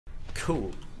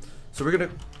Cool. So we're gonna...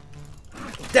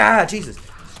 Ah, Jesus.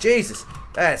 Jesus.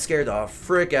 That scared the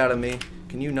frick out of me.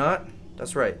 Can you not?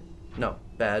 That's right. No.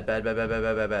 Bad, bad, bad, bad, bad,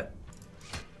 bad, bad, bad.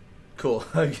 Cool.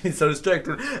 I'm getting so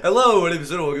distracted. Hello, my name is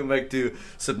Huta. Welcome back to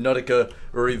Subnautica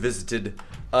Revisited.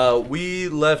 We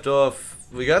left off...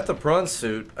 We got the prawn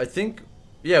suit. I think...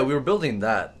 Yeah, we were building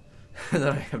that. And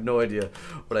then I have no idea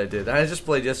what I did. I just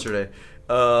played yesterday.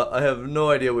 I have no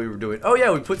idea what we were doing. Oh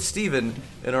yeah, we put Steven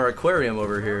in our aquarium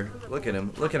over here. Look at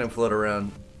him. Look at him float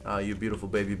around. Ah, you beautiful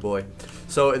baby boy.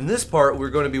 So in this part, we're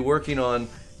going to be working on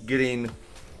getting...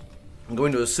 I'm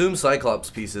going to assume Cyclops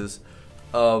pieces.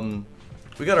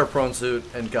 We got our prawn suit,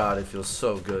 and God, it feels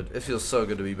so good. It feels so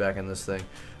good to be back in this thing.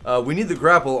 We need the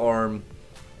grapple arm,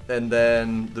 and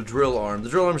then the drill arm. The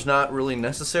drill arm's not really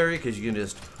necessary, because you can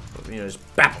just, you know,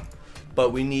 just bap them.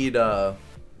 But we need, let's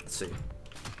see.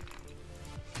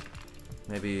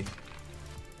 Maybe,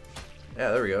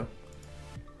 yeah, there we go.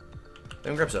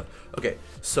 Then grab stuff. Okay,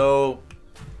 so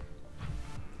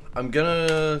I'm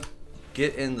gonna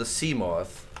get in the sea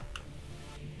moth,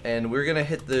 and we're gonna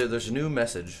hit the. There's a new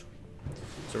message,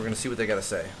 so we're gonna see what they gotta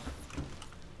say.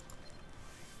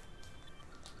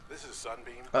 This is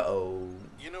Sunbeam. Uh-oh.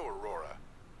 You know Aurora.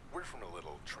 We're from a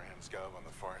little transgov on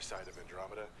the far side of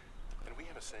Andromeda, and we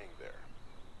have a saying there.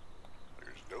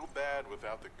 There's no bad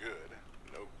without the good,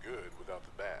 no good without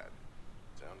the bad.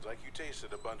 Sounds like you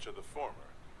tasted a bunch of the former,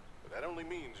 but that only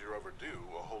means you're overdue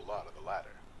a whole lot of the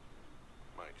latter.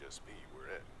 Might just be we're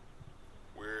it.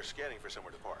 We're scanning for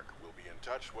somewhere to park. We'll be in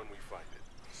touch when we find it.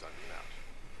 Sunbeam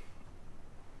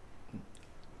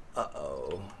out.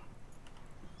 Uh-oh.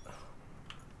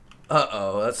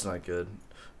 Uh-oh, that's not good.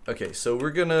 Okay, so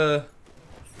we're gonna...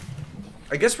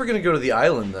 I guess we're gonna go to the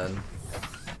island then.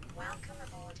 Welcome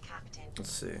aboard, Captain.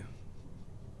 Let's see.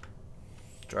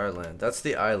 Dry land. That's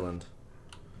the island.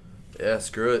 Yeah,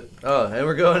 screw it. Oh, and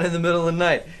we're going in the middle of the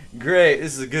night. Great,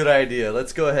 this is a good idea.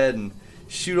 Let's go ahead and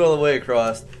shoot all the way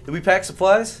across. Did we pack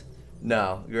supplies?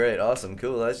 No. Great, awesome,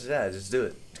 cool. Let's just do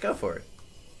it. Let's go for it.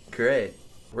 Great.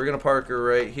 We're gonna park her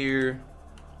right here.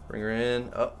 Bring her in.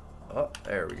 Oh,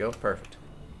 there we go. Perfect.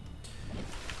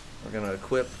 We're gonna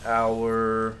equip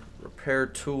our repair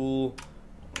tool.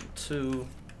 2.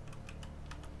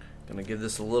 Gonna give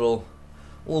this a little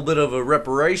bit of a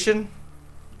reparation.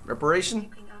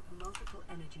 Picking up multiple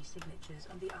energy signatures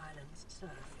on the island's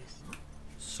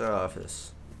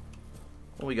Surface.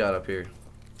 What we got up here?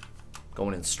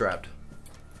 Going in strapped.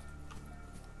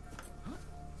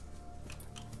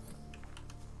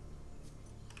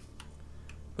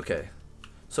 Okay.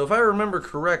 So if I remember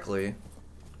correctly,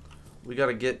 we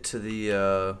gotta get to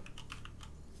the,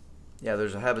 yeah,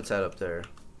 there's a habitat up there.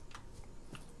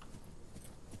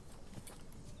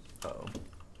 Uh-oh.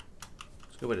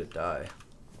 It's a good way to die.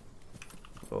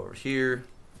 Go over here.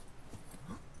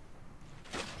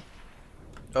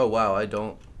 Oh wow, I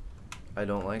don't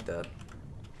like that.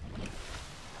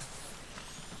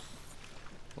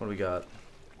 What do we got?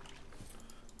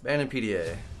 Abandoned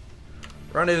PDA.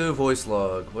 Rendezvous voice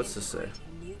log. What's this say?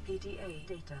 New PDA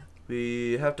data.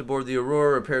 We have to board the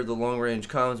Aurora, repair the long-range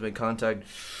comms, make contact.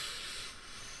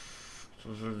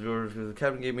 The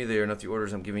captain gave me they are not the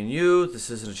orders I'm giving you.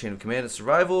 This isn't a chain of command, it's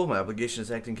survival. My obligation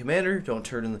is acting commander. Don't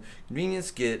turn in the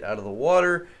convenience. Get out of the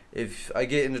water. If I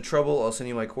get into trouble, I'll send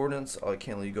you my coordinates. I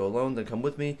can't let you go alone. Then come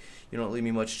with me. You don't leave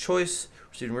me much choice.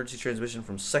 Received emergency transmission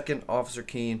from 2nd Officer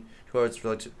Keen. 2 hours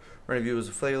to Rendezvous was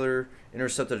a failure.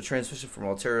 Intercepted a transmission from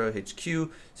Altera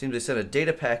HQ. Seems they sent a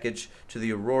data package to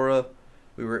the Aurora.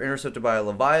 We were intercepted by a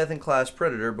Leviathan-class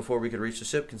predator before we could reach the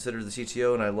ship. Consider the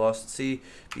CTO and I lost at sea.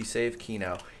 Be safe, Key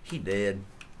now. He did.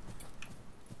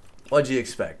 What'd you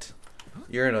expect?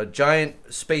 You're in a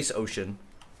giant space ocean.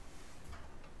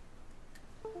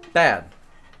 Bad.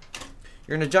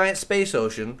 You're in a giant space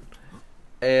ocean,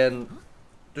 and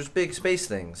there's big space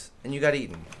things, and you got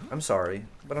eaten. I'm sorry,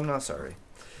 but I'm not sorry.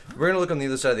 We're gonna look on the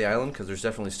other side of the island, because there's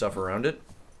definitely stuff around it.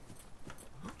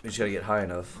 We just gotta get high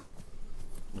enough.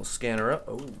 We'll scan her up.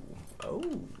 Oh.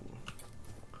 Oh.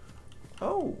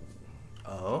 Oh.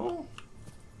 Oh.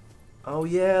 Oh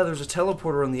yeah, there's a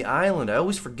teleporter on the island. I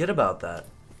always forget about that.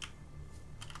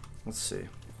 Let's see.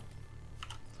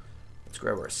 Let's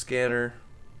grab our scanner.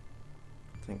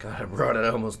 Thank God I brought it. I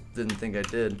almost didn't think I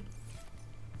did.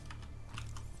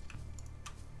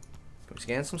 Can we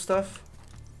scan some stuff?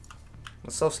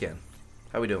 Let's self-scan.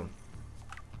 How we doing?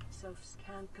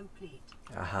 Self-scan complete.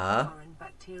 Foreign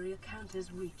bacteria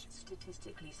counters reached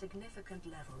statistically significant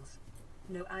levels.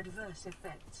 No adverse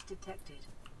effects detected.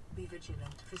 Be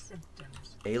vigilant for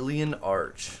symptoms. Alien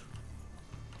Arch.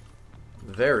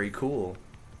 Very cool.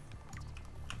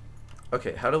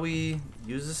 Okay, how do we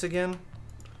use this again?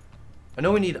 I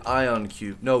know we need ion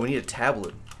cube. No, we need a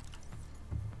tablet.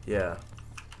 Yeah.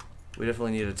 We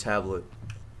definitely need a tablet.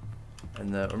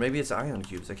 And or maybe it's ion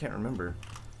cubes. I can't remember.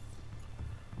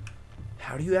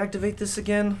 How do you activate this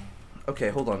again? Okay,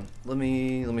 hold on. Let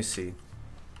me see.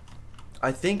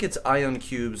 I think it's ion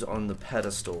cubes on the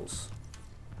pedestals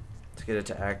to get it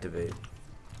to activate.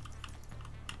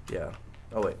 Yeah.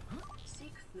 Oh wait.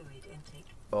 Seek fluid intake.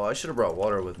 Oh, I should have brought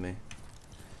water with me.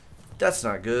 That's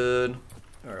not good.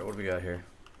 All right, what do we got here?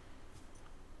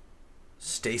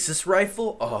 Stasis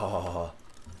rifle? Oh,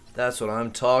 that's what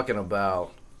I'm talking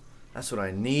about. That's what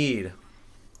I need.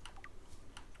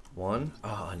 One.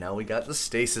 Oh, now we got the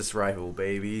stasis rifle,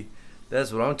 baby.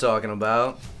 That's what I'm talking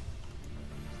about.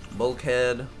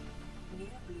 Bulkhead. New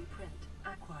blueprint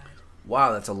acquired.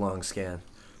 Wow, that's a long scan.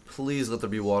 Please let there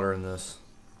be water in this.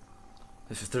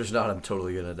 If there's not, I'm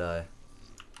totally gonna die.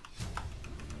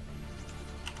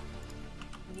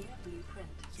 New blueprint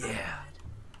Yeah. acquired.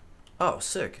 Oh,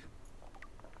 sick.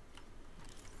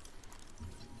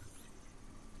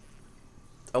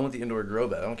 I want the indoor grow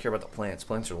bed. I don't care about the plants.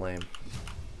 Plants are lame.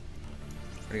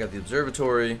 I got the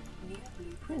observatory. New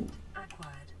blueprint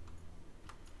acquired.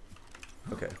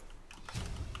 Okay.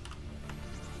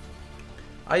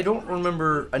 I don't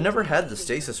remember. I never had the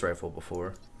stasis rifle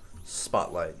before.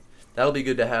 Spotlight. That'll be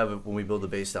good to have when we build the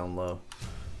base down low.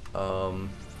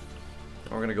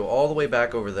 We're gonna go all the way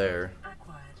back over there.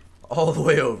 Acquired. All the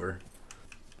way over.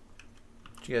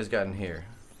 What you guys got in here?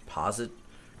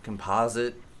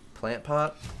 Composite plant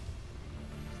pot.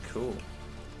 Cool.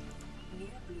 New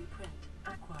blueprint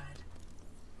acquired.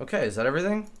 Okay, is that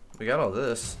everything? We got all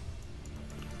this.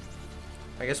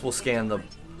 I guess we'll scan the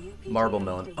Integrating new PDA marble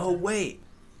melon. data. Oh wait.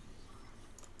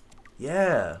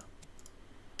 Yeah.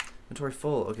 Inventory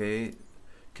full. Okay.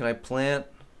 Can I plant?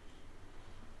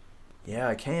 Yeah,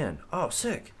 I can. Oh,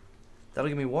 sick. That'll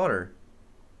give me water.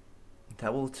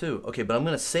 That will too. Okay, but I'm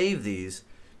gonna save these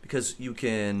because you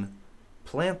can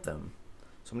plant them.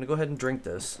 So I'm gonna go ahead and drink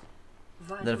this.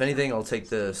 And then if anything, I'll take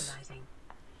this. Stabilizing.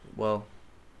 Well,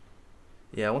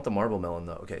 yeah, I want the marble melon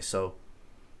though. Okay, so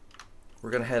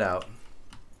we're gonna head out.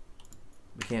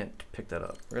 We can't pick that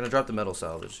up. We're gonna drop the metal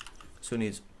salvage. So who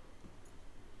needs?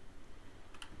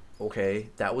 Okay,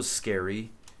 that was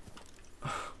scary.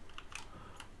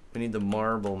 We need the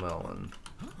marble melon,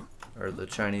 or the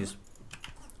Chinese.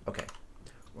 Okay,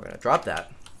 we're gonna drop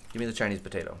that. Give me the Chinese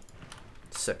potato.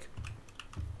 Sick.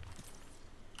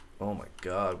 Oh my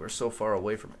God, we're so far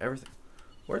away from everything.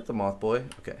 Where's the moth boy?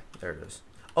 Okay, there it is.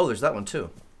 Oh, there's that one too.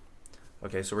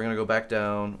 Okay, so we're gonna go back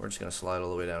down. We're just gonna slide all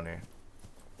the way down here.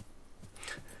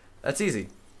 That's easy.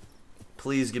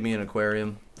 Please give me an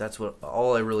aquarium. That's what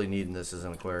all I really need in this is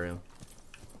an aquarium.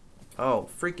 Oh,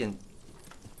 freaking.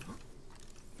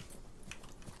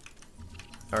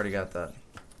 I already got that.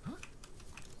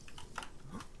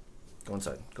 Go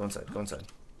inside, go inside, go inside.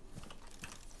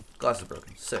 Glass is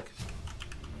broken. Sick.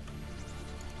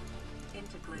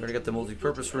 Integrating Already got the new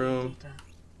multi-purpose PDA room. data.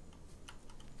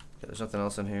 Okay, there's nothing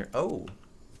else in here. Oh.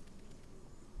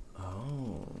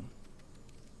 Oh.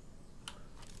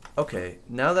 Okay,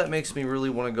 now that makes me really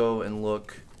want to go and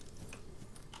look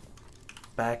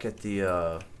back at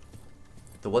the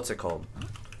what's it called?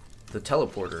 The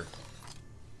teleporter.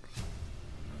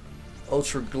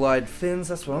 Ultra glide fins,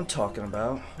 that's what I'm talking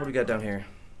about. What do we got down here?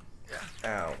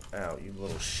 Ow, ow, you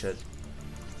little shit.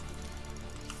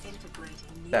 Integrating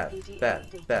new Bat, PDA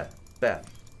bat, data. bat, bat,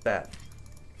 bat.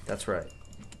 That's right.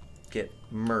 Get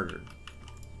murdered.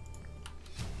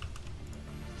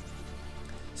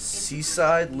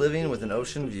 Seaside living with an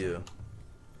ocean view.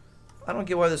 I don't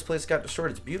get why this place got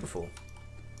destroyed. It's beautiful.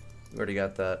 We already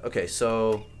got that. Okay,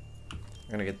 so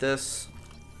we're gonna get this.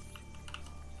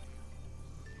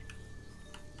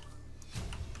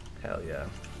 Hell yeah.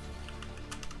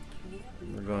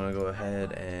 We're gonna go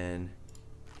ahead and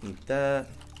eat that.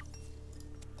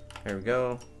 There we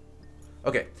go.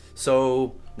 Okay,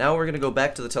 so now we're gonna go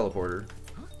back to the teleporter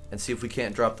and see if we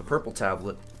can't drop the purple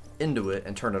tablet into it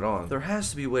and turn it on. There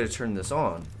has to be a way to turn this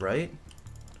on, right?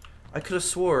 I could have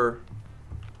swore.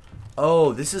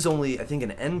 Oh, this is only, I think,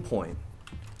 an endpoint.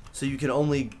 So you can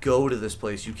only go to this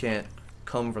place. You can't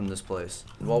come from this place.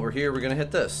 And while we're here, we're gonna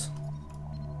hit this.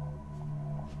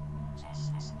 This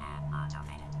is an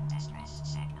automated distress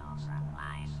signal from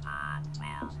Life Pod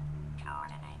 12.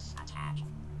 Coordinates attached.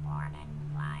 Warning,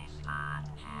 Life Pod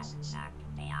has sunk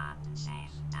beyond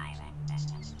safe diving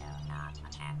distance. Do not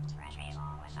attempt retrieval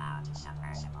without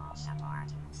submersible support.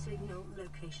 Signal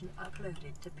location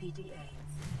uploaded to PDA.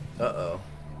 Uh-oh.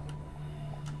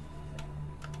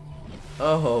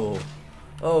 Oh.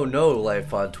 Oh no, Life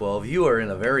Pod 12. You are in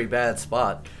a very bad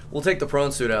spot. We'll take the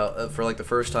prone suit out for like the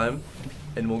first time.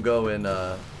 and we'll go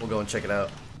and check it out.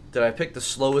 Did I pick the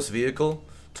slowest vehicle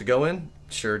to go in?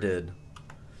 Sure did.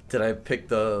 Did I pick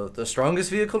the strongest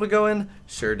vehicle to go in?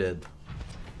 Sure did.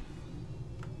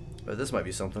 But this might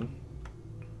be something.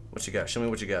 What you got? Show me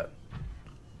what you got.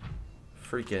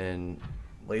 Freaking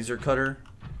laser cutter.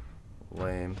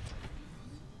 Lame.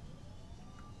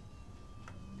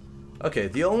 Okay,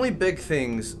 the only big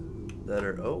things that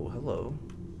are... Oh, hello.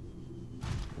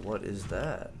 What is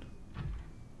that?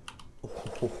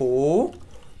 Oh,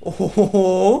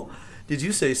 oh, did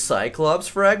you say Cyclops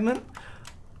fragment?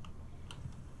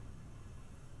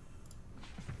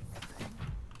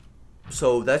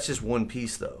 So that's just one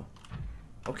piece, though.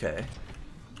 Okay.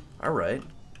 Alright.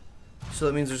 So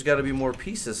that means there's got to be more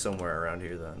pieces somewhere around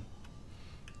here, then.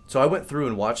 So I went through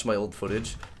and watched my old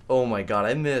footage. Oh my god,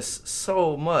 I miss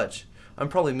so much. I'm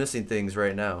probably missing things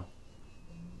right now.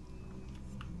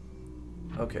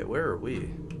 Okay, where are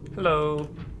we? Hello.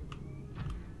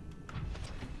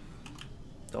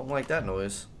 Don't like that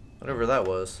noise. Whatever that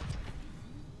was.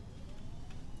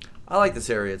 I like this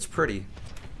area. It's pretty.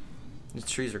 These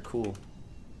trees are cool.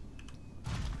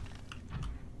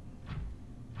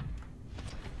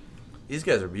 These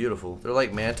guys are beautiful. They're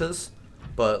like mantas,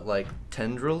 but like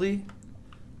tendrily.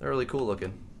 They're really cool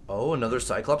looking. Oh, another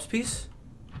Cyclops piece?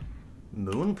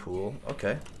 Moon pool.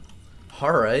 Okay.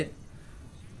 Alright.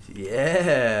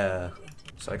 Yeah.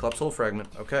 Cyclops hull fragment.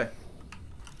 Okay.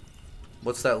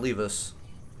 What's that leave us?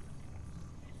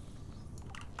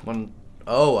 One.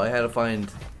 Oh, I had to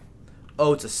find...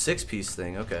 Oh, it's a 6-piece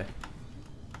thing. Okay.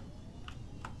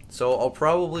 So I'll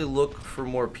probably look for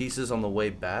more pieces on the way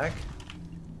back.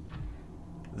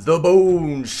 The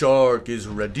bone shark is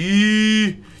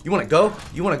ready. You want to go?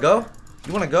 You want to go?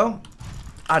 You want to go?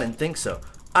 I didn't think so.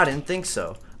 I didn't think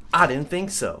so. I didn't think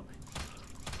so.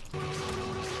 You're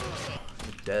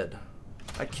dead.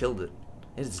 I killed it.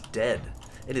 It is dead.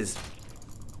 It is...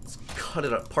 Let's cut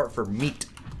it apart for meat.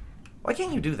 Why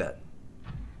can't you do that?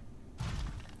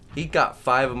 He got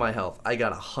 5 of my health. I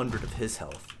got 100 of his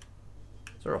health.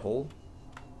 Is there a hole?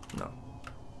 No.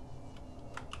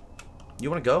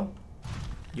 You want to go?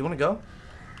 You want to go?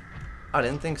 I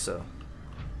didn't think so.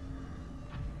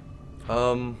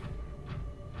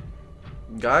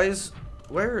 Guys,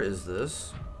 where is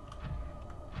this?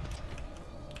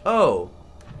 Oh.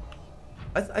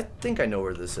 I think I know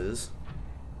where this is.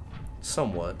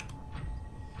 Somewhat.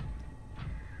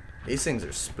 These things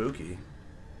are spooky.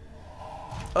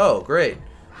 Oh, great.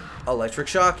 Electric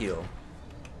shock eel.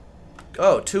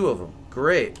 Oh, 2 of them.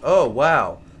 Great. Oh,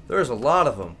 wow. There's a lot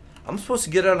of them. I'm supposed to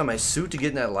get out of my suit to get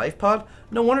in that life pod?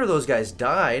 No wonder those guys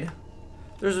died.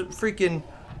 There's a freaking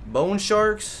bone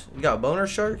sharks. You got boner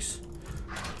sharks?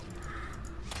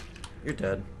 You're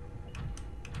dead.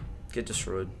 Get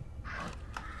destroyed.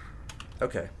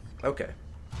 Okay. Okay.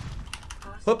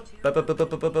 Whoop.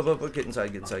 Get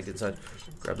inside, get inside, get inside.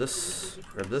 Grab this.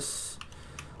 Grab this.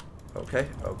 Okay,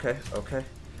 okay, okay.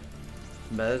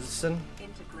 Medicine?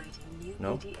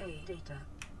 No.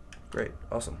 Great.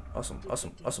 Awesome. Awesome.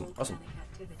 Awesome. Awesome. Awesome.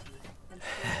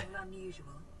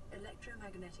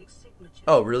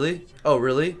 Oh, really? Oh,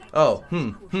 really? Oh,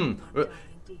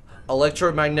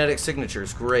 electromagnetic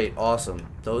signatures. Great. Awesome.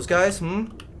 Those guys?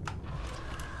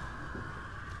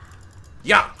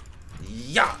 Yeah!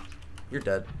 Yeah! You're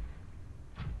dead.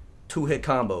 2-hit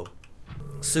combo.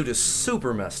 Suit is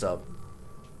super messed up.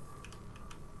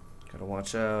 Gotta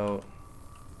watch out.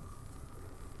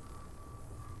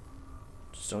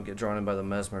 Just don't get drawn in by the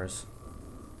mesmers.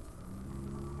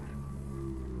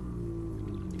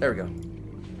 There we go.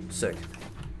 Sick.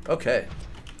 Okay.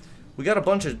 We got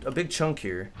a big chunk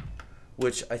here,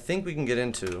 which I think we can get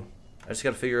into. I just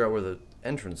gotta figure out where the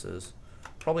entrance is.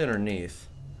 Probably underneath.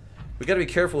 We gotta be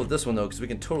careful with this one though, because we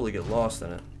can totally get lost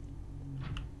in it.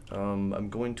 I'm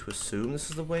going to assume this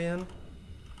is the way in.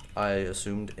 I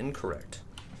assumed incorrect.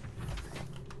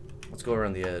 Let's go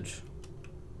around the edge.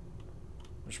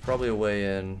 There's probably a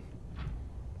way in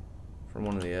from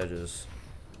one of the edges.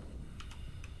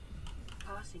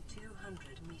 Passing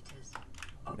 200 meters.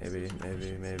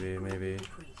 Maybe.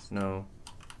 No.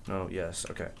 No, yes,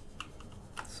 okay.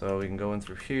 So we can go in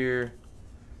through here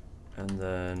and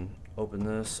then open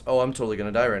this. Oh, I'm totally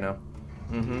gonna die right now.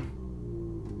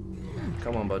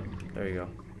 Come on, bud. There you go.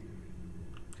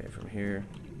 Okay, from here.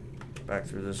 Back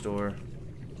through this door.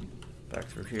 Back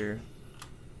through here.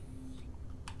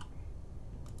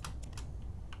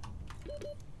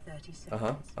 30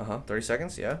 seconds. 30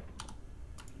 seconds, yeah.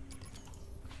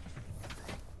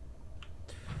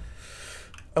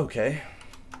 Okay.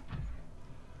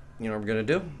 You know what we're gonna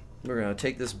do? We're gonna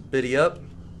take this biddy up.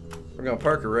 We're gonna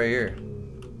park her right here.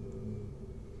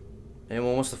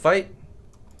 Anyone wants to fight?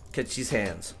 Catch these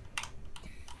hands.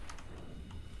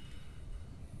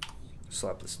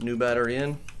 Slap this new battery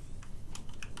in.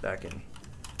 Back in.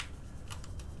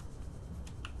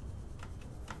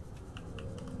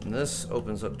 And this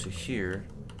opens up to here,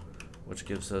 which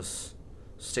gives us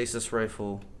stasis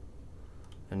rifle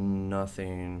and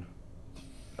nothing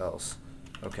else.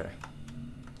 Okay.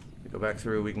 We go back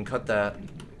through, we can cut that.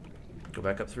 Go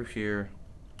back up through here.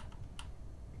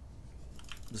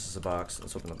 This is a box.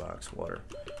 Let's open the box. Water.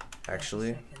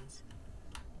 Actually,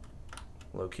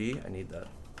 low key, I need that.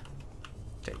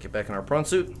 Okay, get back in our prawn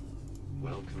suit.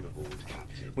 Welcome aboard,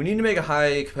 Captain. We need to make a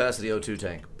high capacity O2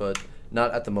 tank, but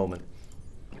not at the moment.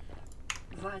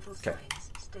 Okay.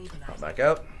 Pop back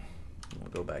out. We'll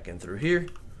go back in through here.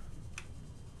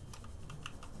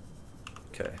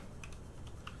 Okay.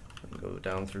 We'll go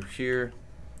down through here.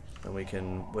 And we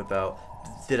can whip out.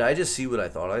 Did I just see what I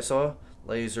thought I saw?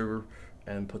 Laser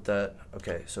and put that.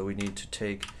 Okay, so we need to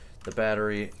take the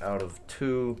battery out of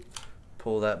 2.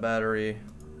 Pull that battery.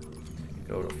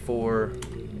 Go to 4.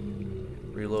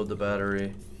 Reload the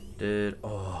battery.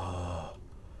 Oh,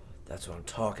 that's what I'm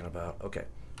talking about. Okay,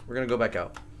 we're gonna go back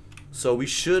out. So we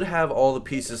should have all the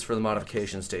pieces for the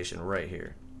modification station right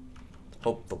here.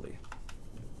 Hopefully.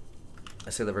 I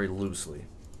say that very loosely.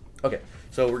 Okay,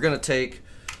 so we're gonna take.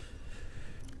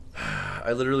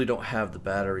 I literally don't have the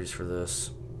batteries for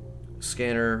this.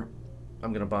 Scanner,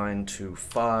 I'm gonna bind to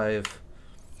 5,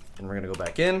 and we're gonna go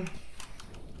back in.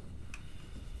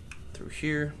 Through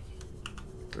here.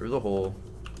 Through the hole,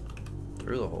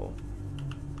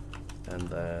 and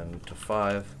then to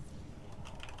 5.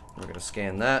 We're gonna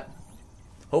scan that.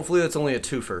 Hopefully that's only a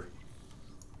 2-fer.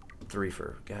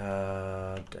 3-fer.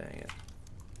 God dang it.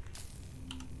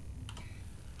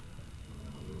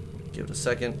 Give it a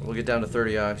second. We'll get down to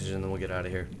 30 oxygen, then we'll get out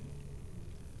of here.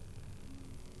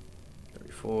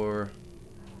 34.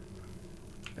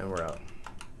 And we're out.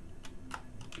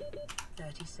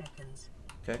 30 seconds.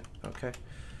 Okay, okay.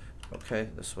 Okay,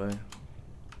 this way.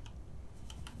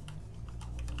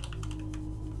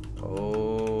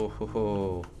 Oh, ho,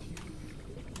 ho.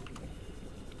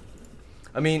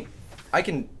 I mean, I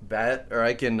can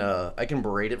I can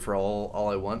berate it for all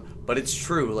I want, but it's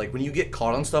true. Like when you get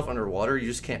caught on stuff underwater, you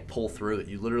just can't pull through it.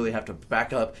 You literally have to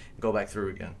back up and go back through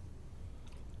again.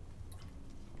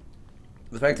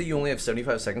 The fact that you only have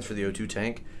 75 seconds for the O2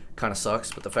 tank kind of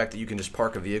sucks, but the fact that you can just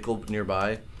park a vehicle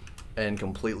nearby and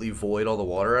completely void all the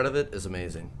water out of it is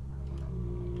amazing.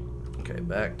 Okay,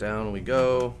 back down we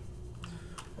go.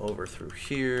 Over through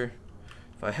here.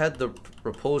 If I had the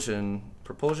propulsion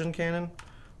cannon,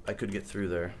 I could get through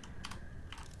there.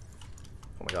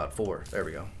 Oh my god, 4. There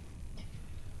we go.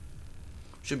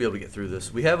 Should be able to get through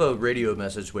this. We have a radio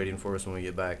message waiting for us when we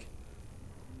get back.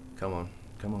 Come on,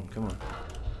 come on, come on.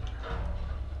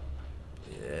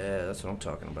 Yeah, that's what I'm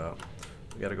talking about.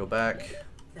 We gotta go back.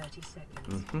 30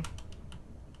 seconds.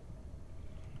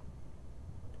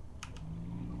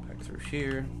 Back through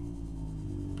here.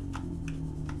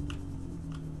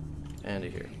 And to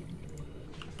here.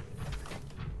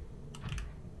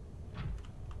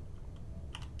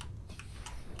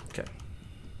 Okay.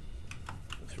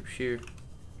 Through here.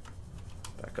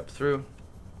 Back up through.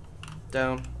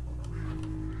 Down.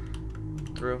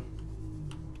 Through.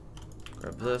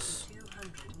 Grab this.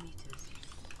 200 meters.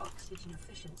 Oxygen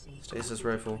efficiency. Stasis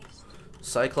rifle.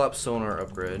 Cyclops sonar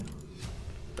upgrade.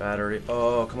 Battery.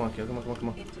 Oh, come on, come on, come on, come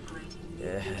on.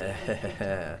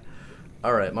 Yeah.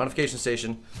 Alright, modification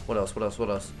station. What else? What else? What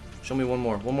else? Show me one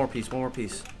more. One more piece. One more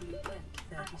piece.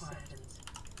 30 seconds.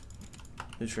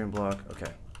 Nutrient block.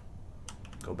 Okay.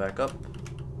 Go back up.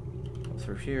 Up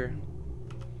through here.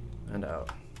 And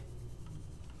out.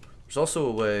 There's also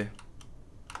a way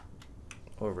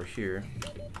over here.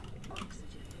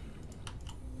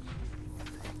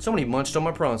 Somebody munched on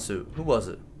my prawn suit. Who was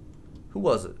it? Who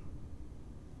was it?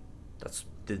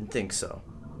 Didn't think so.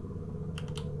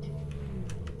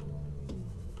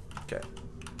 Okay.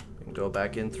 We can go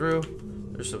back in through.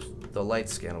 There's the light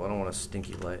scan. I don't want a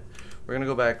stinky light. We're gonna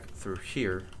go back through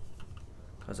here.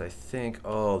 Because I think,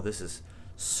 oh, this is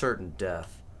certain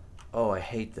death. Oh, I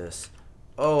hate this.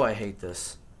 Oh, I hate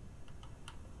this.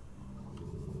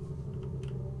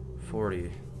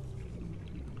 40.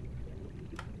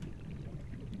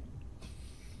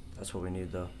 That's what we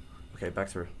need though. Okay, back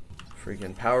through.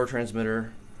 Freaking power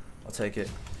transmitter. I'll take it.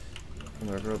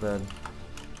 Under a grow bed.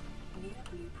 Near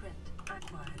blueprint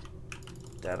acquired.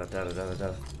 Data, data, data,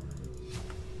 data.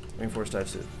 Reinforced dive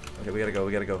suit. Okay, we gotta go,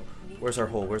 we gotta go. Where's our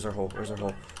hole? Where's our hole? Where's our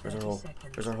hole? Where's our hole?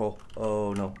 Where's our hole?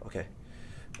 Oh no, okay.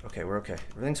 Okay, we're okay.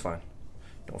 Everything's fine.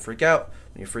 Don't freak out.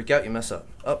 When you freak out, you mess up.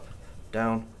 Up,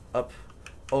 down, up,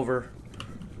 over.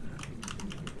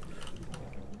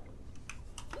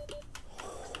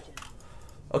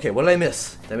 Okay, what did I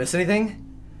miss? Did I miss anything?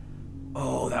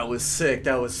 Oh, that was sick.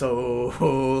 That was so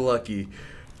lucky.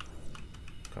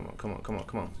 Come on, come on, come on,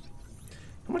 come on.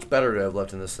 How much battery do I have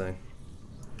left in this thing?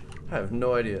 I have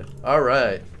no idea.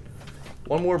 Alright.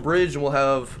 One more bridge and we'll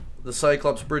have the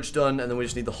Cyclops bridge done, and then we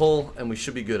just need the hull and we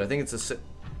should be good. I think it's a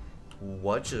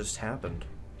what just happened?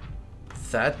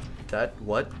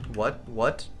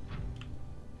 What?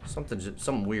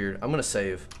 Something weird. I'm gonna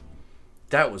save.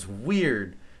 That was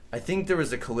weird. I think there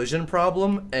was a collision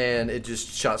problem and it just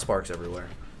shot sparks everywhere.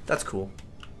 That's cool.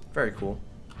 Very cool.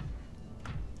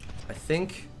 I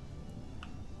think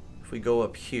if we go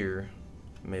up here,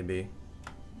 maybe.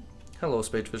 Hello,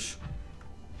 spadefish.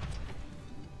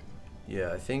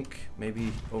 Yeah, I think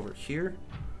maybe over here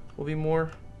will be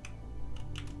more.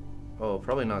 Oh,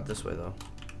 probably not this way though.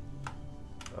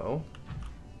 Oh,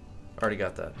 already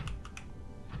got that.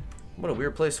 What a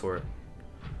weird place for it.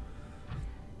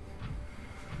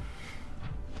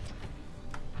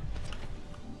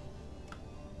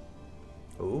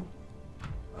 Oh,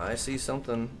 I see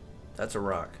something. That's a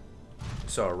rock. You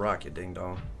saw a rock, you ding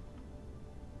dong.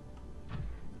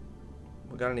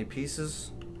 We got any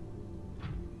pieces?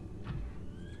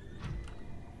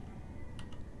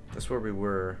 That's where we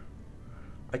were.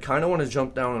 I kind of want to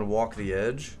jump down and walk the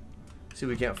edge. See if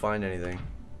we can't find anything.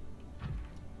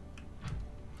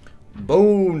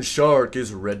 Bone shark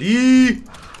is ready.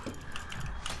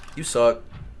 You suck.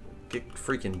 Get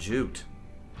freaking juked.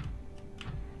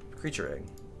 Creature egg.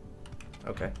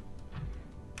 Okay.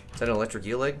 Is that an electric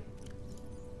eel egg?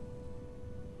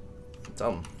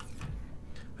 Dumb.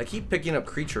 I keep picking up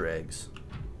creature eggs.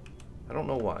 I don't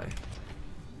know why.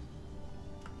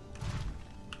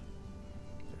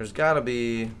 There's gotta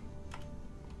be... Do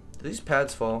these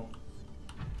pads fall?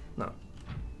 No.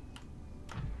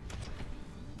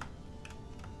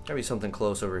 Gotta be something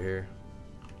close over here.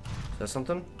 Is that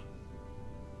something?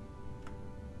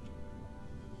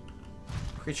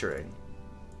 Creature egg.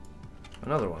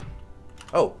 Another one.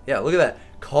 Oh, yeah, look at that.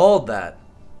 Called that.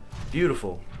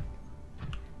 Beautiful.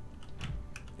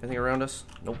 Anything around us?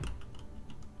 Nope.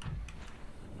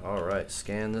 Alright,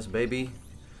 scan this baby.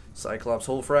 Cyclops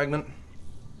hull fragment.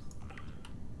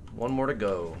 One more to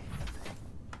go.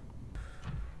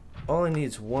 All I need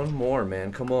is one more,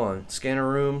 man. Come on. Scanner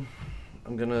room.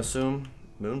 I'm gonna assume.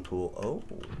 Moon pool.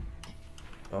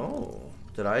 Oh. Oh.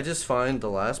 Did I just find the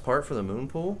last part for the moon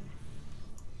pool?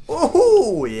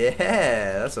 Oh,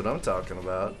 yeah. That's what I'm talking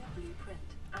about.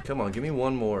 Come on, give me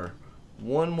one more.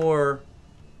 One more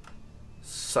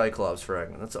Cyclops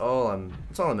fragment. That's all I'm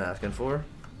asking for.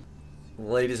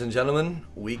 Ladies and gentlemen,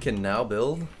 we can now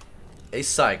build a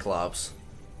Cyclops.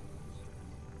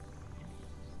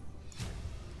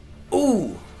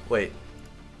 Ooh! Wait.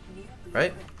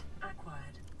 Right?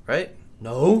 Right?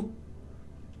 No?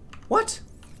 What?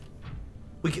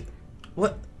 We can...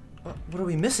 What are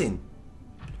we missing?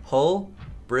 Hull?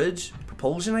 Bridge?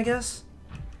 Propulsion, I guess?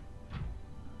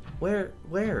 Where?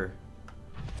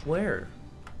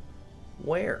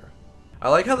 I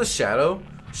like how the shadow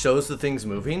shows the things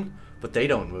moving, but they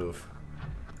don't move.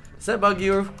 Does that bug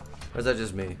you, or is that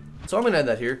just me? So I'm gonna end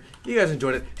that here. If you guys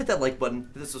enjoyed it, hit that like button,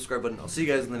 hit the subscribe button. I'll see you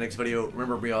guys in the next video.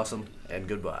 Remember, be awesome, and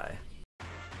goodbye.